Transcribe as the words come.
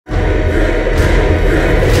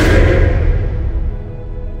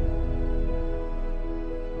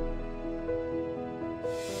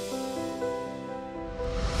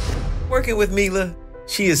Working with Mila,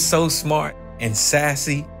 she is so smart and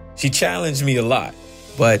sassy. She challenged me a lot,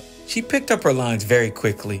 but she picked up her lines very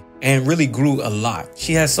quickly and really grew a lot.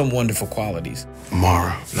 She has some wonderful qualities.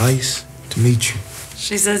 Mara, nice to meet you.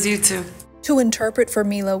 She says you too. To interpret for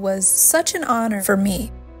Mila was such an honor for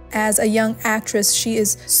me. As a young actress, she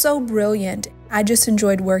is so brilliant. I just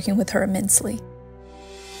enjoyed working with her immensely.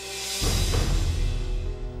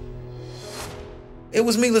 It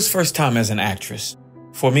was Mila's first time as an actress.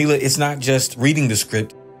 For Mila, it's not just reading the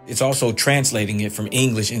script, it's also translating it from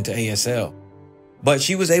English into ASL. But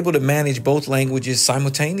she was able to manage both languages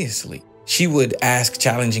simultaneously. She would ask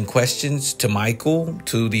challenging questions to Michael,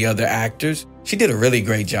 to the other actors. She did a really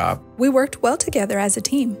great job. We worked well together as a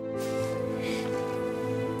team.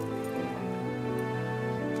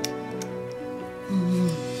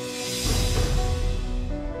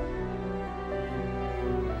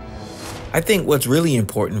 I think what's really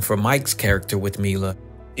important for Mike's character with Mila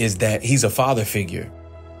is that he's a father figure.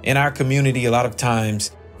 In our community, a lot of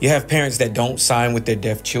times you have parents that don't sign with their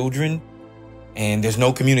deaf children and there's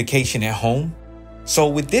no communication at home. So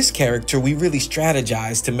with this character, we really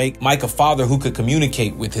strategized to make Mike a father who could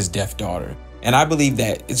communicate with his deaf daughter. And I believe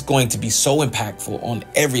that it's going to be so impactful on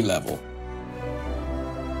every level.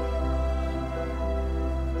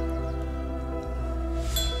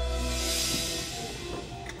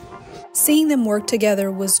 Seeing them work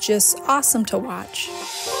together was just awesome to watch.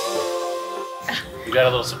 We got a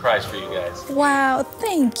little surprise for you guys. Wow,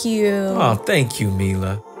 thank you. Oh, thank you,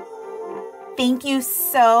 Mila. Thank you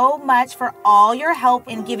so much for all your help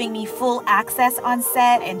in giving me full access on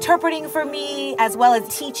set, interpreting for me, as well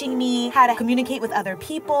as teaching me how to communicate with other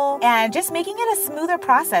people, and just making it a smoother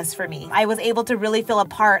process for me. I was able to really feel a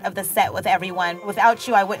part of the set with everyone. Without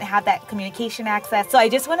you, I wouldn't have that communication access. So I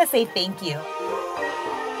just want to say thank you.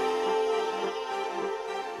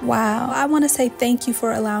 Wow, I want to say thank you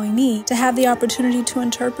for allowing me to have the opportunity to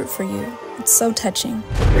interpret for you. It's so touching.